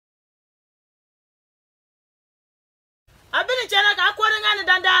Abini chena ka kwa ngani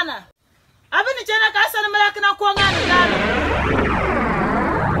dandana. Abini chena ka sana malaki na kwa ngani dana.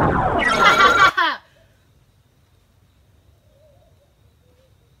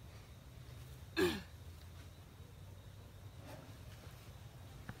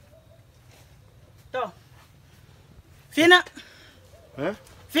 To. Fina.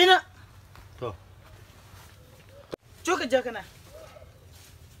 Fina. To. Chuka jakana.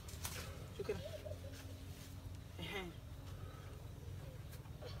 Chuka.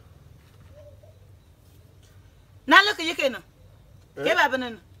 Na look you can. Ke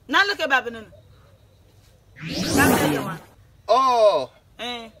babanan. Na look babanan. Oh.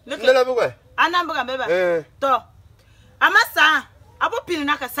 Look. Nela bugwe. Anamba beba. To. Amasa. Apo pin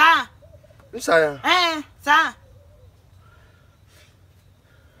na ka sa. Nsaya. Sa.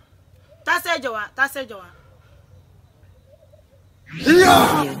 Ta se jowa.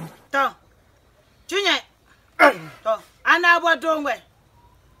 Yeah. To. Chunya. To. Ana abo dongwe.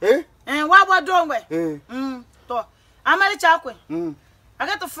 Wa abo dongwe. To. Amali chakwe.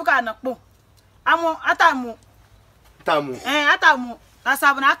 Agato fuka na kpo. Atamu. Atamu. Na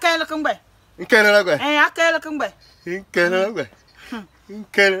sabuna akele kungbe. Nkele gwe. Akele kungbe. Nkele gwe.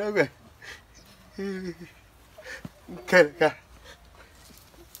 Nkele gwe. Nkele ka.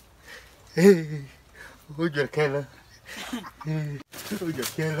 Ojo kele. Ojo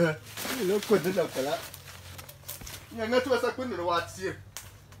kele. Lo kwenda na kala. Nyanga tu asa kwenda watsi.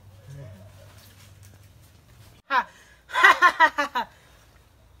 Ha.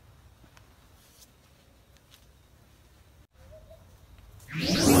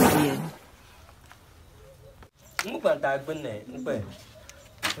 Ngpa ta gbene ngpe.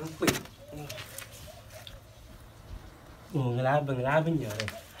 Ngla ben nyare.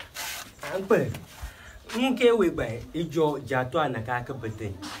 Ngpe. Nke we gba ijo jato anaka ka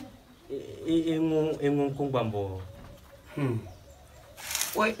bete. Engu kongbambo.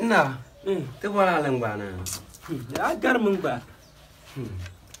 Oi na. Te wala langba na. Ya garmun ba.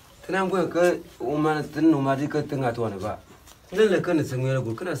 Tana ngwe ka o man tin no ma di ka tinga to na ba. Lele ka na sangwe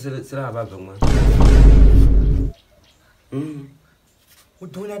go kana sira ba gama. O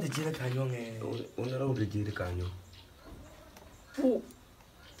dona da jira kanyo nge. O na ro da jira kanyo.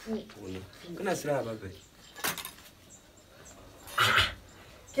 Kana sira ba ba.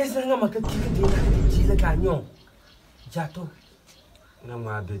 Kesa nga makakika dina ka jira kanyo. Jato. Na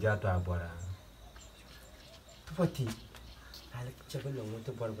ma be jato abora. Tupati. Ala chaban no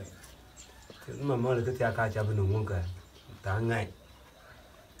to borbe. Ma ma le ka ka chaban no ngonga. Ta ngai.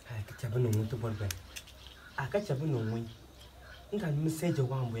 Ala ka chaban no to borbe. Aka chaban no ngoi. Nga mi seje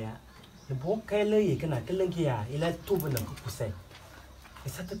wambo ya. E bo kaile ye kana kalanki ya ila tubu na ku kusai.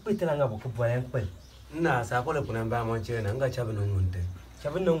 Isa ta pitela nga bo ku boyan kwel. Na sa ko le kunan ba mo che na nga chaban no ngonte.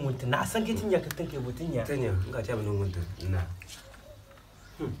 Chaban no ngonte na san kitin ya ka tanke butinya. Tanya nga chaban no ngonte. Na.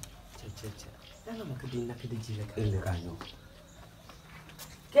 Cha. Dana maka dinna ka dijila ka. Ile kanyo.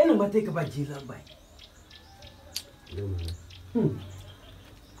 Kenu mate ka ba jila bai.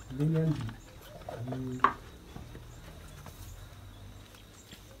 Binyan.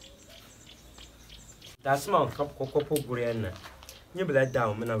 That's my couple Brianna. You be let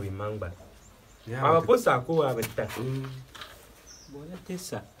down when I remember. Our post are cool. I will tell you. What is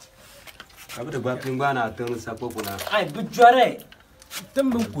that? I would have got him by now. Turn the support. I but jare.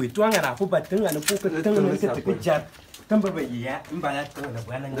 Tumble quit, one and a hope I turn and a poker tongue and get a good job. Tumble by ya, and by that turn of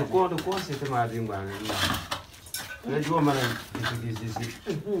one and the course is my dream. Let you man.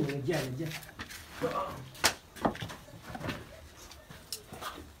 Yeah.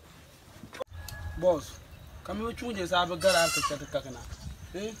 Boss, come you choose yourself a girl after Kakana.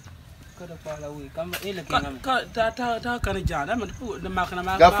 Could have followed away. Come in Ta can a jar. I'm the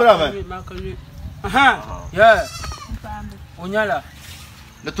Macana. Gafra, Yeah. Unyala.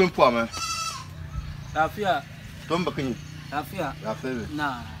 Le tumpo man. Lafia. Tomba kini. Lafia. La febe.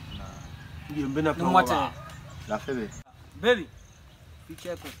 Nah. You've been up No matter. La febe. Baby. Be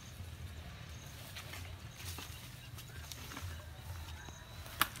careful.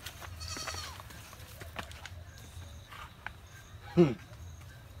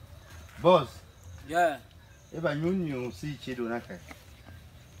 Boss. Yeah. Eba nyunyu si chido naka.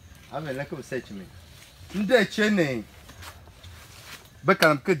 Ave la ko search me. Nde chene.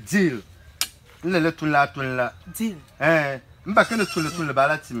 Bakam ke deal. Nle tula. Deal. Mba kene tula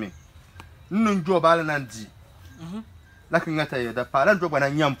bala timi. Nnu njo bala nandi. La kingata ye da para njo bana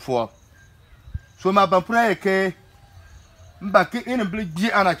nyampo. So ma bampura yeke. Mba ke ene bli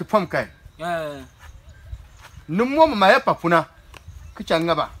bi ana ki pom kai. Yeah. Numo ma ya papuna. Kicha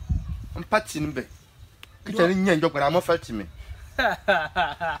ngaba. Mpati nimbe. Kicha ni nyenjo kwa ma falti me.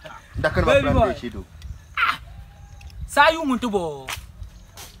 Ndakana ba plan de chido. Sa you muntu bo.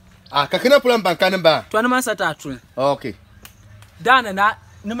 Ah, kakina pulan bankanin ba? To man sata tun. Okay. Dana na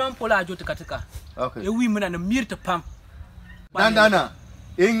man pola jo tika. Okay. E wi muna na mirta pam. Dana.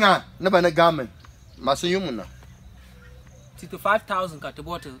 Inga na ba na gamen. Masu yumuna. Tito 5,000 ka to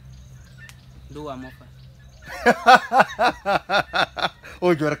bottle. Do am offer.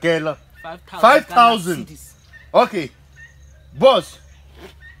 Oh, Jorkela. 5,000. Okay. Boss.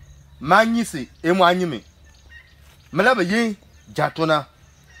 Manyisi emu anyime. Malaba yin jatona.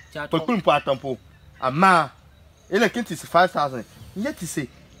 Pekun po atampo. Ama ele kinti 5,000. Yet say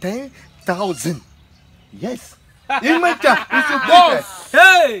 10,000. Yes. Imagine. Boss.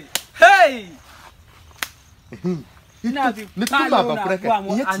 Hey. Na tuma ba kureka.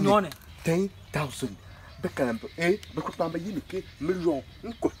 Yet 10,000. Bekampo bekutamba yinike million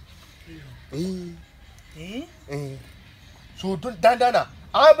nko. So dana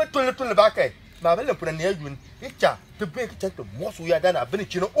aba tole bakai ma bele pura ne yun icha to be ki to mo so ya dana bene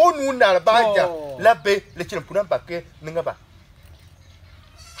chino onu na baja labe le chino pura bakai ninga ba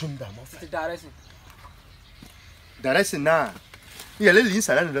tunda mo fa daresi na ya le lin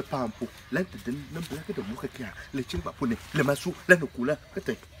sala le pampo la de ne bla ke de mo ka le chino ba pone le masu la no kula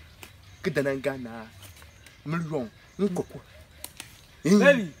kete ke dana ngana million nko ko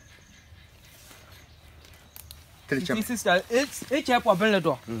baby this sister, it's a problem.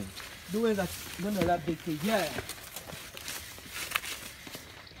 Doing that, don't know that big thing. Yeah.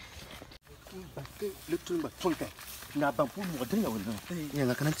 Little but tonka. Na bampu mo dinga wala. Ya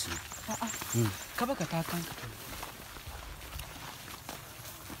na kananti. Kaba ka ta kan.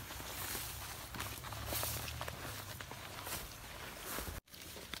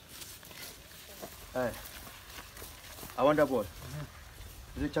 Hey. I wonder boy.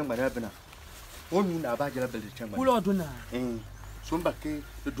 Is it chang bana? Onu na ba jala bel chang. Kulo duna. So mbake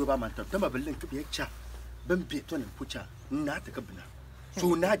le doba manta. Tama belen ke biye cha. Ben biye to ne pucha. Na ta ka bina.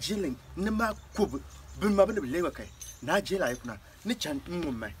 So na jilin ne ma ko ben ma ben le wa kai. Na jila ai kuna. Ni chan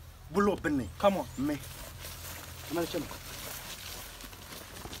ngum mai. Bulo ben ne. Come on. Me. Come on.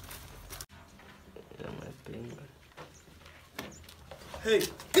 Hey,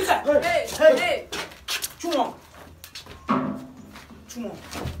 get that. Hey. Come on.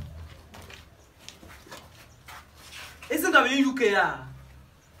 Isn't that in UK?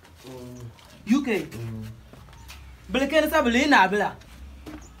 UK. Belekere sa bele na bela.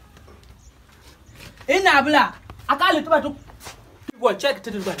 Ina bela. Akale tuba tu. People check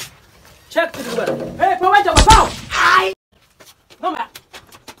to the button. Check to the button. Hey, provide your phone. Hi. No ma.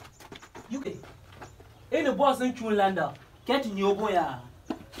 UK. Any boss in Chulanda. Get in your boy.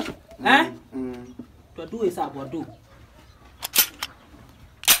 Eh? To do is about do.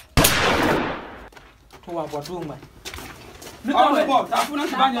 To about do man. Oh, no, boss. I put on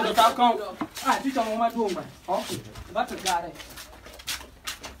the banner to talk on. Ah, teach on my doing, man. Okay. That's a guy.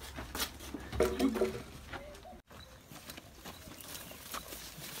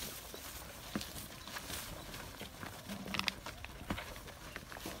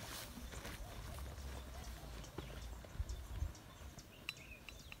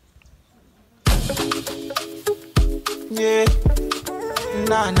 Yeah.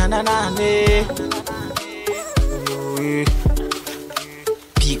 Na, ne.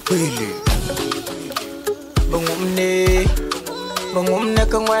 Pili bangumne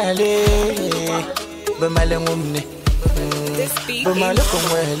kangwele bamale ngumne bamale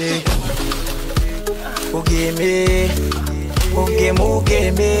kangwele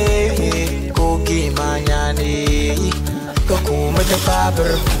oge manyane kakuma de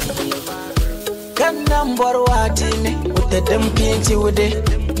faber kanam borwatine utadam pinci wude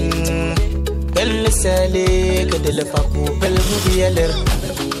bel sale kadele faku bel mubiyaler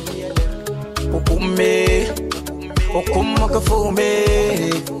Okuma kafume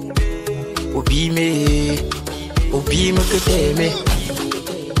Obime kateme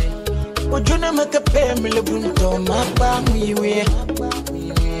Ojuna makapeme lebunto mapamiwe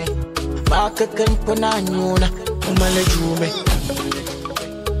Makakan pananyuna umalajume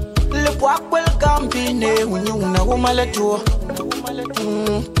Lepwakwel kampine unyuna umalatua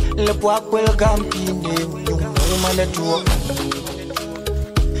Lepwakwel kampine unyuna umalatua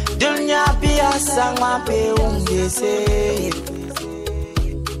Dunya biya sangma pe ungese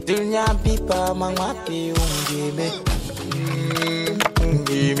Dunya bipa mangma pe ungebe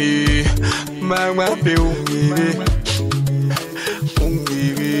Ungebe mangma pe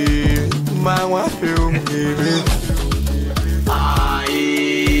ungebe mangma pe ungebe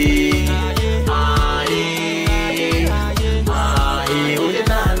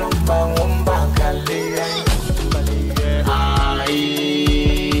Udena lomba ngomba kale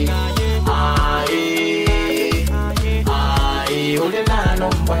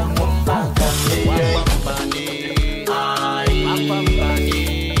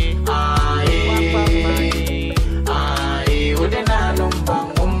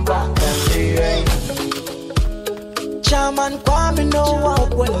man kwami no wa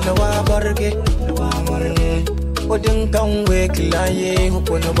wonna wa barge odin kan we klaye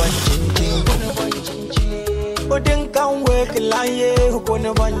hokono banjinji odin kan we klaye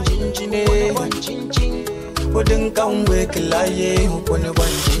hokono banjinji odin kan we klaye hokono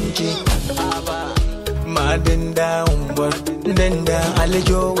banjinji madenda umbar denda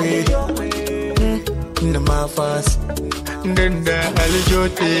aljowe na mafas denda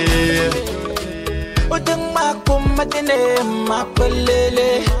aljote odin makum matine mapelele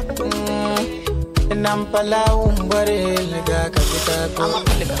nampala umbare lega kapita ko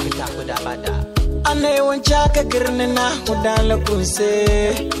da bada ane won chaka girnina udala kuse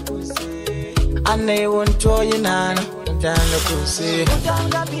ane won toyina udala kuse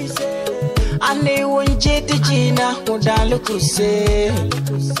ane won jeti jina udala kuse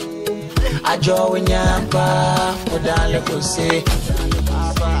ajo nyamba udala kuse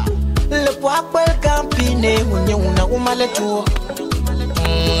le poapel campine unyuna umaletu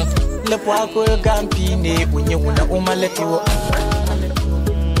le poako campine unyuna umaletu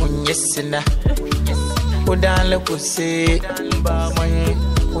unyesina udala kuse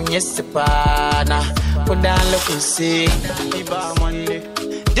unyesipana udala kuse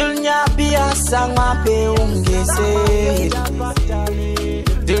dunya biya sanga pe ungese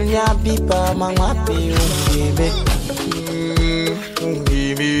dunya bipa mama pe ungebe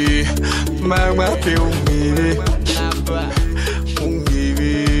ungebe mama pe ungebe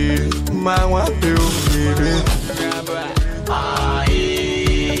ungebe mama pe ungebe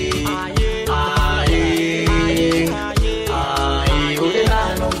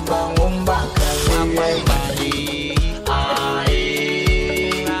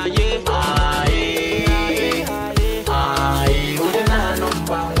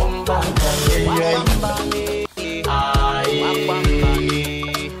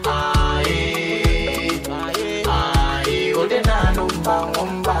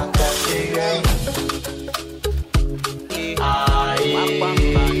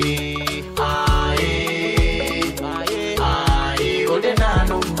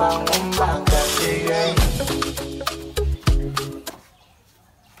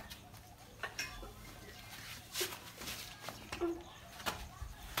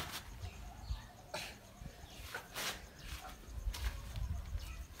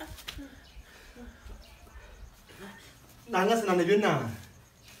Nanga senang lebih na.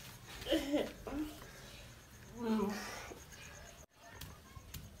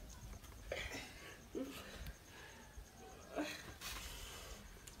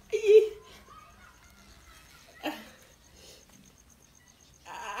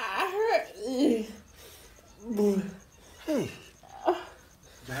 Hey,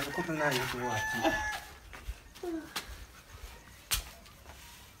 jangan kau pernah itu hati.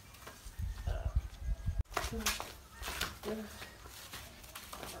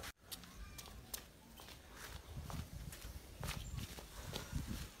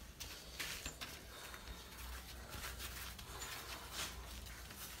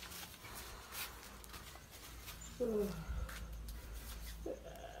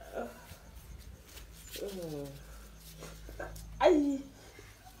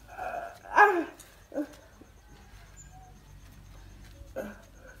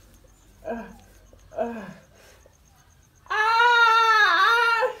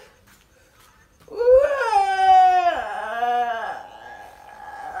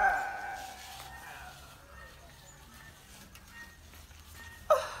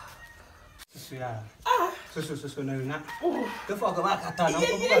 Susu na. Ke fa ka ba ka ta na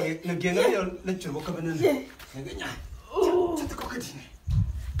ko ba ne ge na yo le chu ko ba ne. Ne ge nya. Cha ko ka di ne.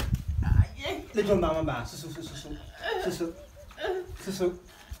 Le jo mama ba susu.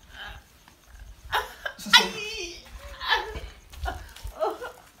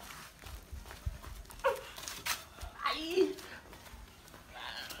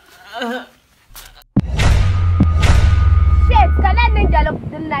 Shit, kana ninjalo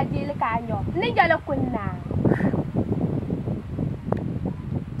dinna jili kanyo. Ninjalo kunna.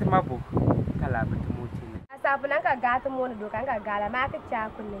 Temabu kala betumuti ne. Asabu nan ka gata mo do kan ka gala ma ka cha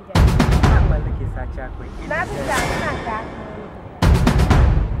kunnin ja. Amma lake sa cha ko. Na ka cha na ka.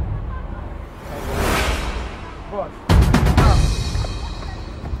 Boss.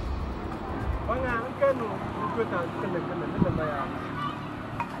 Wanga an kanu ko ta kana baya.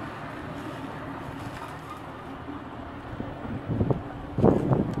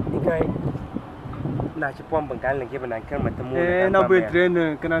 Nikai na ci pom bangal lagi benan kan matamu na be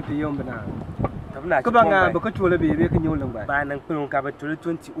train kana ti yom bana tabna ka banga ba ka chole be ka nyol ba ba nan kun ka ba tulu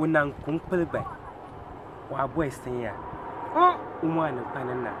 20 unan kun pelba wa boy sanya umma nan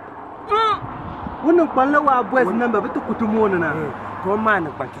panan na Wouldn't follow our boys number but to put to moon and to man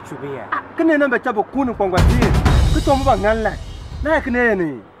of Bantuchubia. Can you number Chabo Kun from what here? Put on one land. Like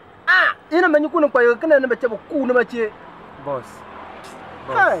any. In a man you couldn't buy a can number Chabo Kun number che. Boss.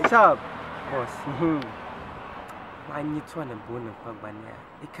 Hi, sharp. Boss. I need to and bone of Pagania.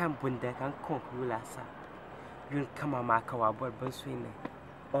 It can't bring that and conk you last. You'll come a mark our board Bonswin.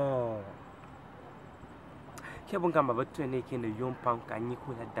 Oh. Kevin come about to make in the young punk and you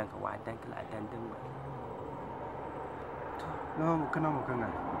could have done a while, thank you. No, can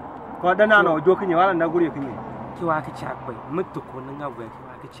what then I know joking you are and agree with me. You are a chap, but Mutukun and away, you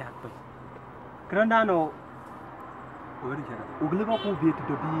are a chap. Grandano Ugliva will be to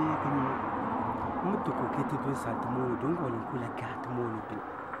the bee. Mutuku get it with Santamoro, don't go and cool a cat moon.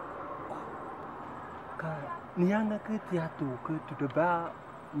 Niana Ketiatu to the bar,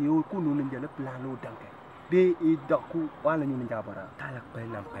 you couldn't in the plan, no donkey. They eat Doku while in Jabara. Talak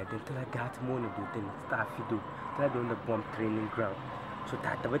pen and pie, then I got moon do then staff you do. That on the bomb training ground. So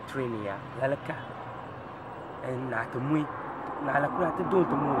that of a training, Lalaka. And not a mui, Nalakura to do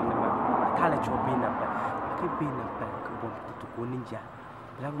the moon in the college or being up. I keep being a bank bomb to go ninja.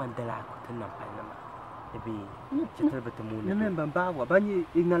 Black Mandela to Nampanama. The bee, the moon. Remember Bawa, Bunny,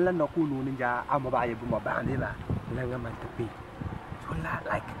 in a land of Kunu Ninja, Amabaya Buma Bandila, Langaman to be. So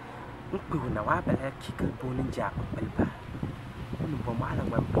like. Now I better kick a bone in Jack of Pelpa. On the bomb, I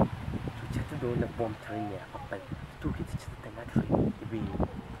went to chat on the bomb train here, to hit the tree, the being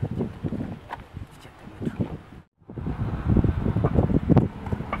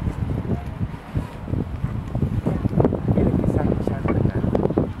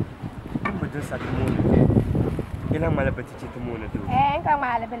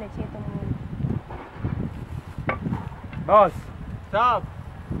Boss, stop.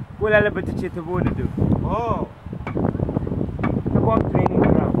 What I better chat to want to do? Oh, the bomb training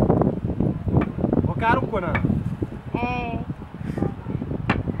ground. Ocarocona.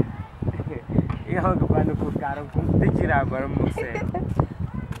 You have to find a good car of the Giraba.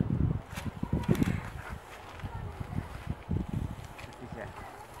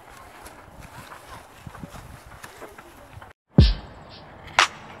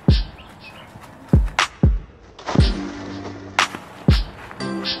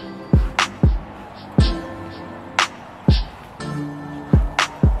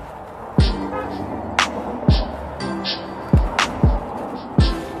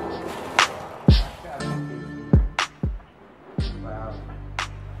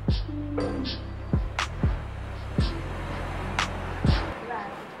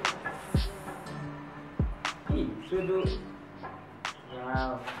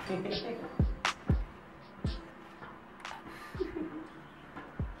 Wow.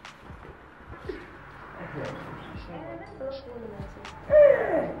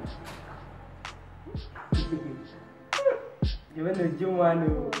 Gimana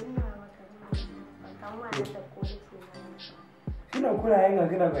Jumanu? Sino kula yang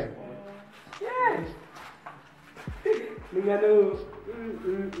kena apa? Yes. Linganu.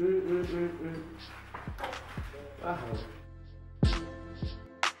 Wow.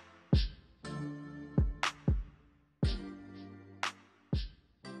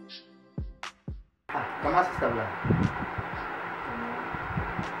 Comment ça va?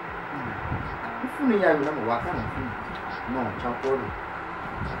 Il faut n'y aller là, moi, quand non, tu as peur.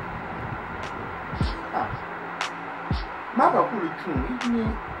 Ah, ma pas pour le tout, il n'y a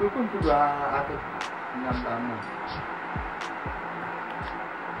aucun tout à n'importe.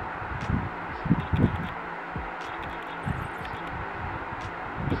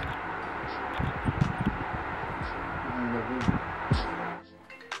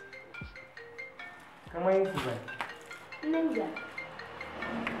 Kamu yang siapa? Ninja.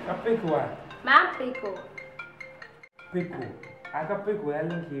 Apa kuah? Mam Piko. Piko. Agak Piko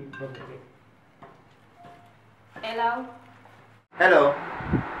yang lagi berapa? Hello. Hello.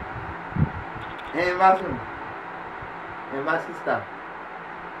 Hey, Masun. Hey, my sister.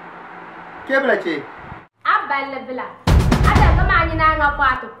 Kebla che? Abal lebla. Ada kemana na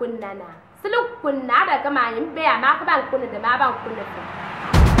ngapa tu kunna na? Seluk kunna ada kemana? Be ama aku bang kunna dema bang kunna tu.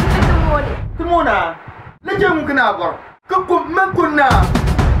 Itu mone. Kumona. Lejeng kenapa? Kekup mengkuna.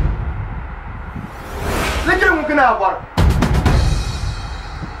 Lejeng kenapa?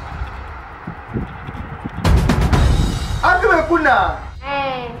 Aku mengkuna.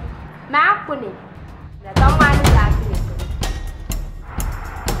 Mak kuni. Dah tahu mana lagi ni?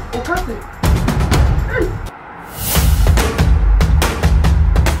 Okey.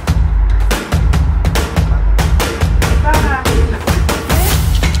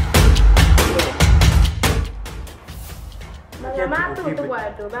 tu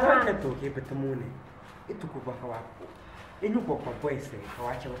wato ba ka to ke betumune itu ku ba kawa inyu ko ko boy se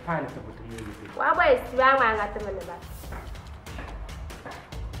kawa che pa ne to betumune wa boy si ba ma ga tumune ba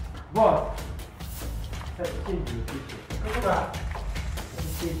boss ta ke ji ko ba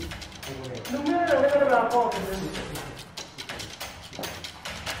no me la ko ke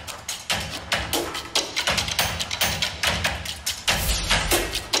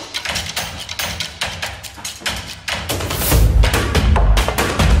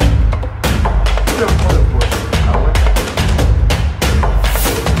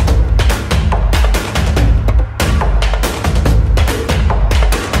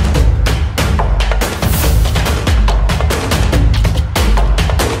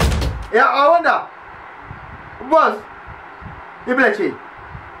Boss, iblechi.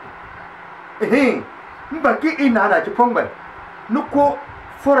 Mbaki ina da ci pomba. Nuko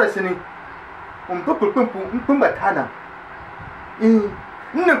forest ni. Mpumba tana.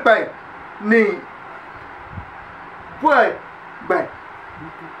 Npai ni. Boy, bai.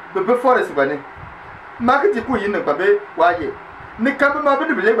 Bebe forest bane. Market ku yin npa be waye. Ni kambe ma be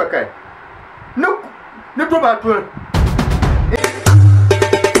de bele gba kai. No to ba to.